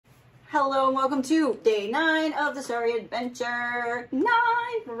Hello and welcome to day 9 of the Starry adventure. 9!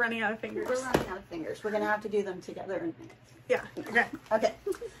 We're running out of fingers. We're running out of fingers. We're going to have to do them together in minutes. Yeah, okay. Okay.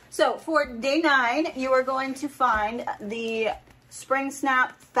 So for day 9, you are going to find the spring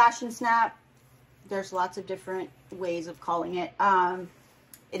snap, fashion snap. There's lots of different ways of calling it.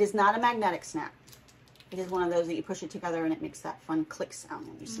 It is not a magnetic snap. It is one of those that you push it together and it makes that fun click sound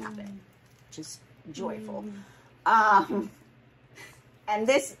when you snap it, which is joyful. And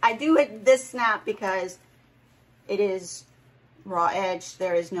this, I do this snap because it is raw edge.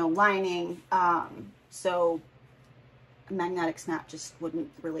 There is no lining. So a magnetic snap just wouldn't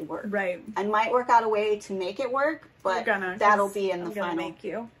really work. Right. I might work out a way to make it work, but that'll be in the final. Make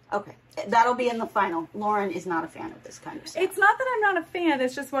you. Okay. That'll be in the final. Lauren is not a fan of this kind of stuff. It's not that I'm not a fan.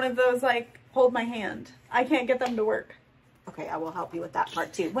 It's just one of those, like, hold my hand. I can't get them to work. Okay, I will help you with that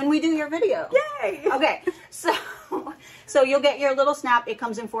part too when we do your video. Yay! Okay, so you'll get your little snap. It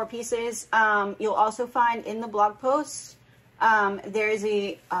comes in 4 pieces. You'll also find in the blog post there is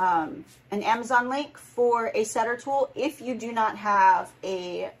an Amazon link for a setter tool. If you do not have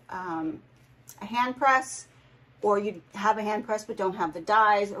a hand press, or you have a hand press but don't have the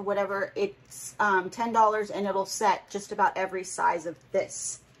dies or whatever, it's $10 and it'll set just about every size of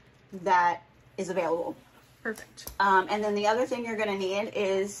this that is available. Perfect. And then the other thing you're going to need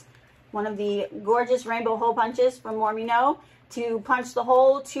is one of the gorgeous rainbow hole punches from More Me Know to punch the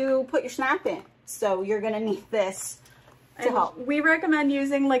hole to put your snap in. So you're going to need this to help. We recommend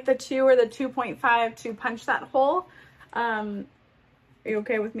using like the 2 or the 2.5 to punch that hole. Are you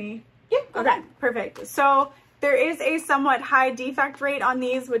okay with me? Yeah. Okay, perfect. So there is a somewhat high defect rate on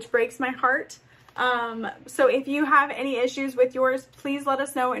these, which breaks my heart. So if you have any issues with yours, please let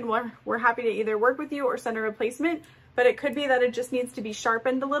us know and we're happy to either work with you or send a replacement. But it could be that it just needs to be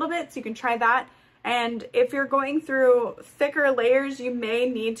sharpened a little bit, so you can try that. And if you're going through thicker layers, you may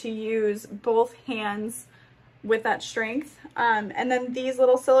need to use both hands with that strength. And then these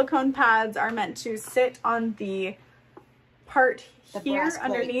little silicone pads are meant to sit on the part here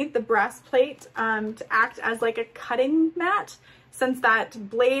underneath the brass plate to act as like a cutting mat, since that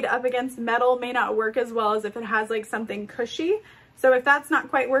blade up against metal may not work as well as if it has like something cushy. So if that's not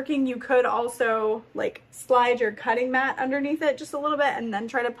quite working, you could also like slide your cutting mat underneath it just a little bit and then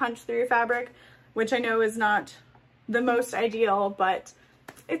try to punch through your fabric, which I know is not the most ideal, but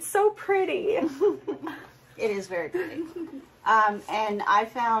it's so pretty. It is very pretty. And I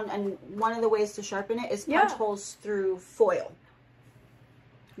found, and one of the ways to sharpen it is punch holes through foil.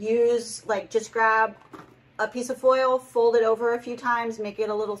 Use, like, just grab a piece of foil, fold it over a few times, make it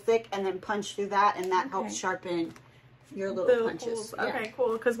a little thick, and then punch through that, and that helps sharpen your little punches. Okay,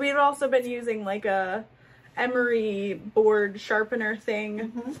 cool. Because we've also been using like a emery board sharpener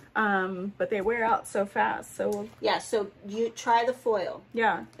thing, but they wear out so fast. So yeah, so you try the foil.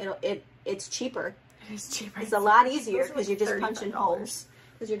 Yeah, it's cheaper. It is cheaper. It's a lot easier because you're just punching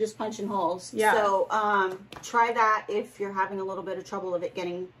holes. Yeah. So try that if you're having a little bit of trouble of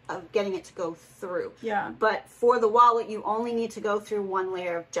getting it to go through. Yeah. But for the wallet, you only need to go through 1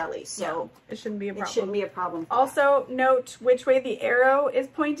 layer of jelly, so it shouldn't be a problem. It shouldn't be a problem. Also, note which way the arrow is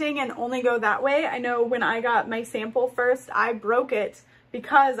pointing and only go that way. I know when I got my sample first, I broke it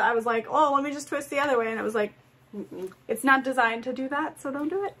because I was like, oh, let me just twist the other way, and it was like, it's not designed to do that, so don't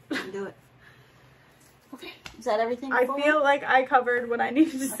do it. Don't do it. Okay, is that everything? I feel like I covered what I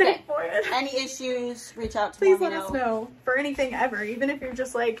needed to say for it. Any issues, reach out to Please let us know for anything ever, even if you're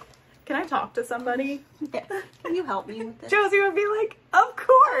just like, can I talk to somebody? Yeah. Can you help me with this? Josie would be like, of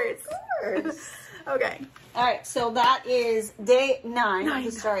course. Of course. Okay. All right, so that is day 9 of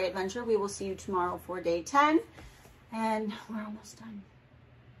the Starry adventure. We will see you tomorrow for day 10, and we're almost done.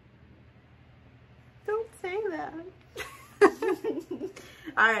 Don't say that.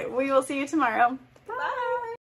 All right, we will see you tomorrow.